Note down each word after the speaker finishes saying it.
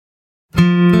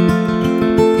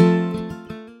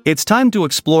It's time to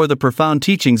explore the profound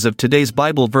teachings of today's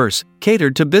Bible verse,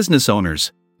 catered to business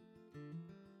owners.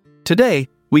 Today,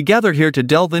 we gather here to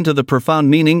delve into the profound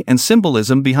meaning and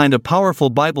symbolism behind a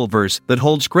powerful Bible verse that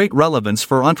holds great relevance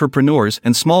for entrepreneurs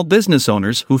and small business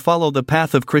owners who follow the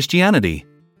path of Christianity.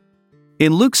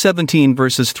 In Luke 17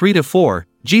 verses 3-4,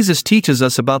 Jesus teaches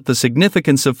us about the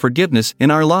significance of forgiveness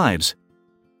in our lives.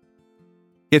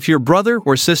 If your brother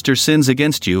or sister sins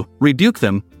against you, rebuke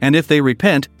them, and if they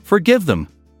repent, forgive them.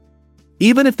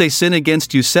 Even if they sin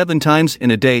against you 7 times in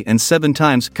a day and 7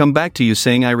 times come back to you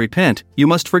saying I repent, you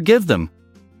must forgive them.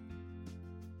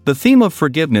 The theme of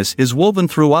forgiveness is woven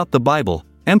throughout the Bible,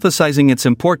 emphasizing its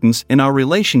importance in our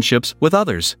relationships with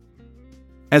others.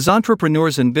 As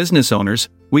entrepreneurs and business owners,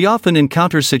 we often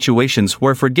encounter situations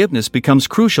where forgiveness becomes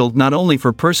crucial not only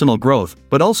for personal growth,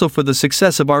 but also for the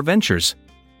success of our ventures.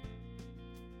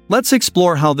 Let's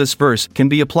explore how this verse can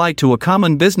be applied to a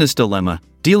common business dilemma,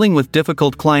 dealing with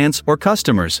difficult clients or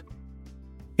customers.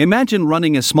 Imagine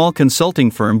running a small consulting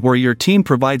firm where your team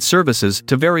provides services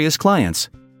to various clients.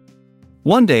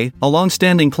 One day, a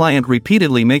long-standing client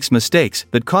repeatedly makes mistakes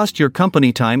that cost your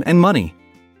company time and money.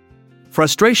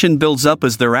 Frustration builds up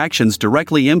as their actions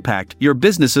directly impact your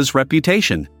business's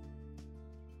reputation.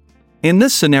 In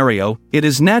this scenario, it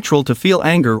is natural to feel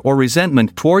anger or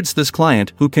resentment towards this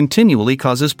client who continually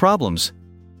causes problems.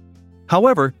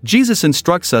 However, Jesus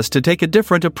instructs us to take a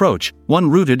different approach, one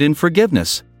rooted in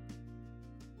forgiveness.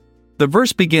 The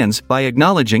verse begins by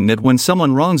acknowledging that when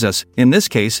someone wrongs us, in this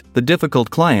case, the difficult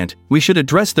client, we should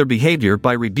address their behavior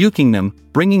by rebuking them,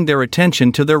 bringing their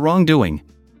attention to their wrongdoing.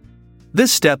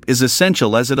 This step is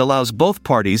essential as it allows both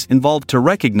parties involved to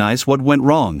recognize what went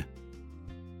wrong.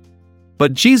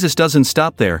 But Jesus doesn't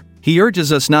stop there. He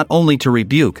urges us not only to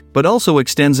rebuke, but also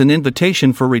extends an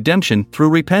invitation for redemption through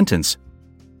repentance.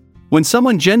 When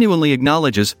someone genuinely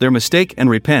acknowledges their mistake and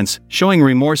repents, showing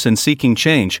remorse and seeking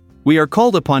change, we are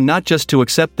called upon not just to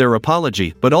accept their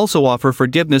apology but also offer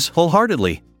forgiveness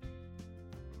wholeheartedly.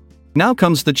 Now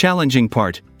comes the challenging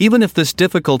part. Even if this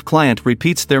difficult client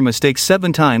repeats their mistake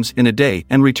 7 times in a day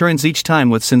and returns each time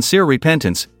with sincere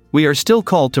repentance, we are still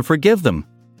called to forgive them.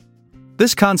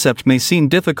 This concept may seem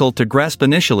difficult to grasp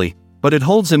initially, but it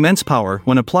holds immense power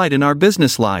when applied in our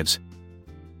business lives.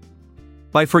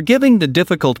 By forgiving the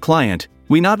difficult client,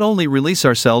 we not only release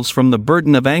ourselves from the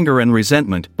burden of anger and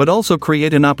resentment but also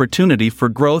create an opportunity for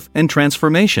growth and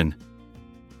transformation.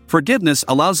 Forgiveness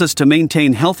allows us to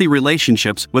maintain healthy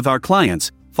relationships with our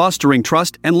clients, fostering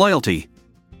trust and loyalty.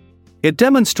 It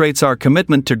demonstrates our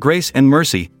commitment to grace and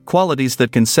mercy, qualities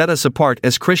that can set us apart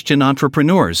as Christian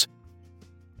entrepreneurs.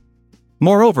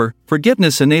 Moreover,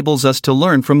 forgiveness enables us to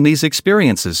learn from these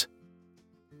experiences.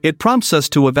 It prompts us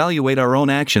to evaluate our own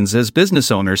actions as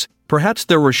business owners. Perhaps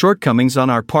there were shortcomings on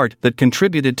our part that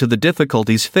contributed to the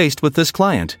difficulties faced with this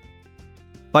client.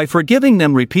 By forgiving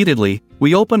them repeatedly,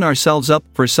 we open ourselves up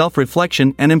for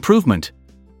self-reflection and improvement.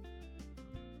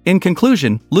 In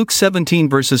conclusion, Luke 17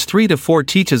 verses 3-4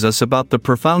 teaches us about the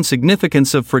profound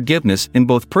significance of forgiveness in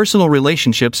both personal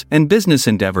relationships and business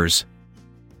endeavors.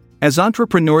 As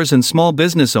entrepreneurs and small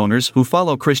business owners who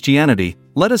follow Christianity,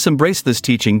 let us embrace this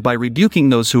teaching by rebuking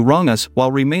those who wrong us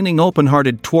while remaining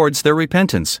open-hearted towards their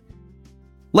repentance.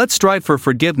 Let's strive for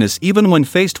forgiveness even when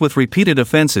faced with repeated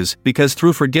offenses, because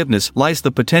through forgiveness lies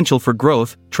the potential for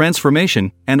growth,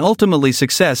 transformation, and ultimately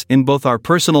success in both our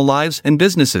personal lives and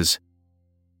businesses.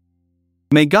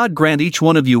 May God grant each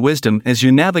one of you wisdom as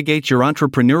you navigate your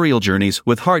entrepreneurial journeys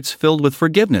with hearts filled with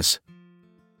forgiveness.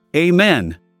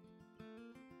 Amen.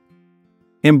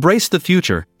 Embrace the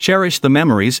future, cherish the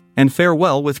memories, and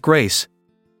farewell with grace.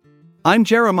 I'm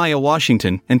Jeremiah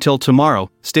Washington. Until tomorrow,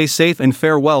 stay safe and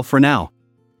farewell for now.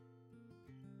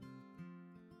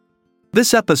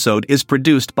 This episode is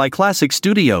produced by Classic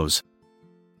Studios.